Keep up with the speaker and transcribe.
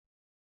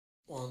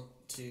One,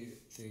 two,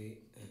 three,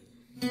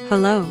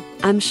 Hello,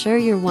 I'm sure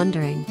you're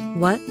wondering.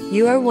 What?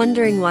 You are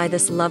wondering why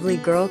this lovely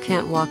girl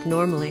can't walk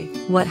normally.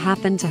 What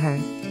happened to her?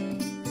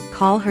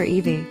 Call her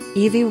Evie.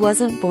 Evie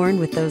wasn't born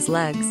with those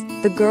legs.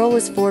 The girl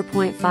was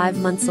 4.5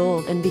 months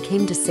old and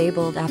became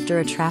disabled after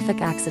a traffic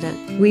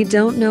accident. We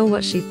don't know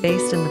what she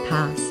faced in the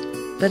past,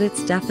 but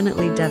it's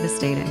definitely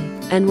devastating.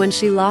 And when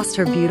she lost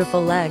her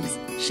beautiful legs,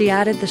 she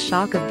added the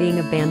shock of being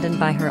abandoned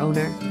by her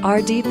owner.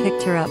 RD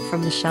picked her up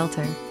from the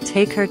shelter.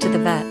 Take her to the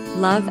vet.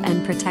 Love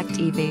and protect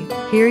Evie.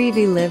 Here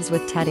Evie lives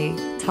with Teddy,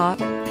 Talk,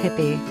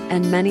 Pippi,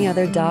 and many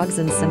other dogs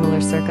in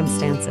similar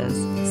circumstances.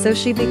 So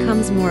she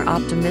becomes more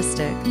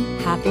optimistic,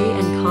 happy,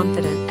 and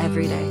confident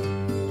every day.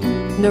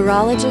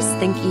 Neurologists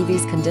think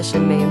Evie's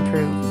condition may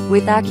improve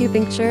with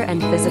acupuncture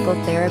and physical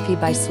therapy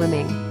by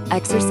swimming,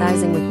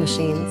 exercising with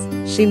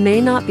machines. She may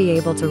not be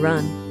able to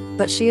run,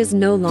 but she is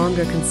no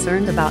longer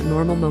concerned about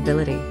normal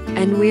mobility,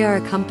 and we are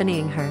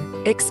accompanying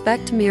her.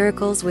 Expect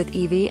miracles with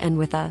Evie and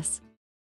with us.